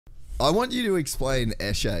I want you to explain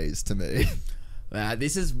Eshays to me.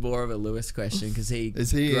 This is more of a Lewis question because he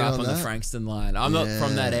he grew up on on the that? Frankston line. I'm not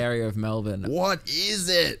from that area of Melbourne. What is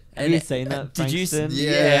it? Have you seen that, Did you? Frankston?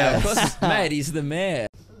 Yeah, of course, mate. He's the mayor.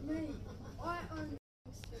 I own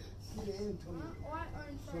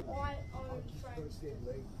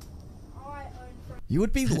You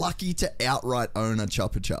would be lucky to outright own a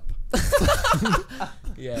Chopper Chop.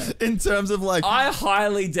 Yeah. In terms of like... I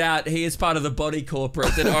highly doubt he is part of the body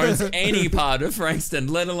corporate that owns any part of Frankston,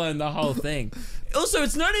 let alone the whole thing. Also,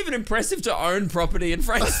 it's not even impressive to own property in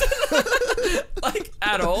Frankston. Like,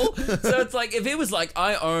 at all. So it's like, if he was like,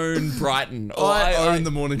 I own Brighton. Or I own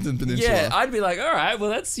the Mornington Peninsula. Yeah, I'd be like, all right,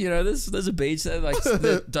 well, that's, you know, there's a beach that, like,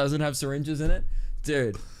 that doesn't have syringes in it.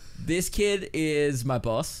 Dude, this kid is my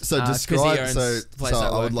boss. So describe, so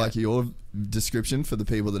I would work like at. your description for the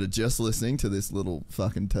people that are just listening to this little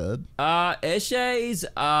fucking turd. Eshays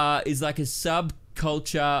is like a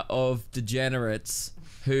subculture of degenerates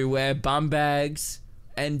who wear bum bags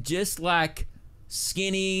and just like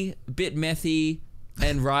skinny, bit methy,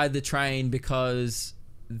 and ride the train because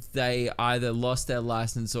they either lost their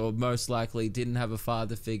license or most likely didn't have a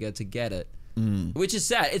father figure to get it. Which is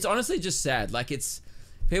sad. It's honestly just sad. Like, it's...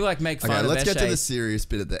 People like make fun Okay, of let's get to the Eshays. serious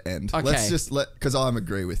bit at the end. Okay. Let's just because I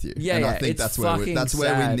agree with you. Yeah, and I yeah, think it's that's where fucking we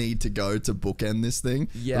sad. need to go to bookend this thing.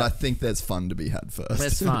 Yeah. But I think there's fun to be had first.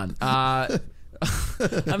 That's fun. I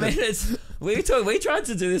mean, we tried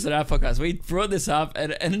to do this on our podcast. We brought this up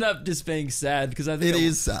and it ended up just being sad because I think It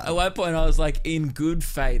is sad. At one point I was like, in good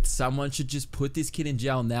faith, someone should just put this kid in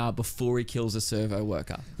jail now before he kills a servo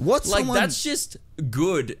worker. What's like someone that's just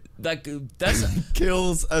good. Like that's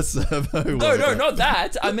kills a servo no, worker? not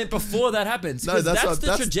that. I meant before that happens. No, that's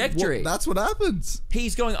the trajectory. That's what happens.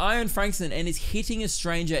 He's going Iron Frankston and is hitting a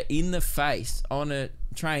stranger in the face on a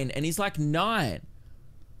train, and he's like 9.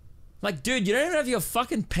 Like, dude, you don't even have your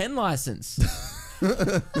fucking pen license.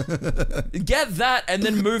 Get that and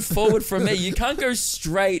then move forward from there. You can't go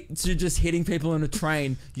straight to just hitting people on a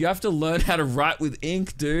train. You have to learn how to write with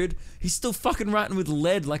ink, dude. He's still fucking writing with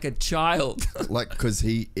lead like a child. Like, because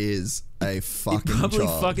he is a fucking He probably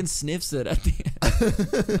child. fucking sniffs it at the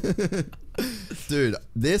end. Dude,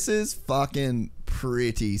 this is fucking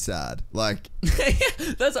pretty sad. Like,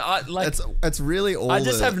 That's like it's really all. I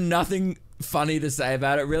just have nothing funny to say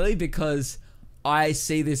about it, really, because I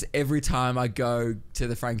see this every time I go to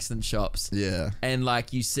the Frankston shops. Yeah. And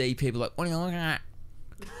like you see people like, what are you looking at?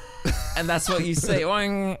 And that's what you see.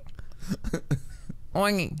 Oing.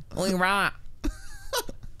 Oing. Oing right.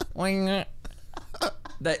 Oing.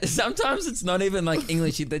 Sometimes it's not even like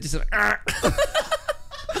English. They're just like,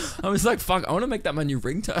 I'm just like, fuck, I want to make that my new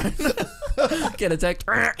ringtone. Get a text.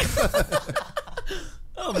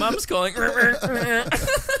 Oh, mum's calling.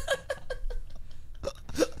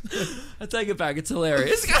 I take it back. It's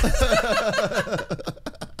hilarious. I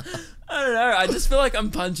don't know. I just feel like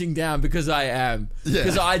I'm punching down because I am. Yeah.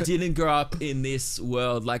 Because I didn't grow up in this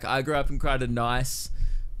world. Like, I grew up in quite a nice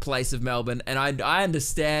place of Melbourne, and I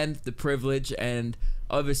understand the privilege, and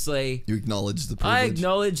obviously You acknowledge the privilege. I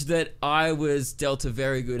acknowledge that I was dealt a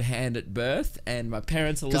very good hand at birth, and my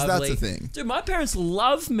parents are lovely. Because that's the thing. Dude, my parents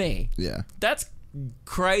love me. Yeah. That's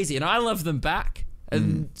crazy, and I love them back.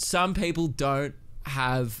 And some people don't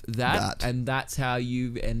have that, and that's how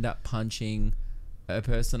you end up punching a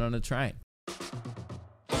person on a train.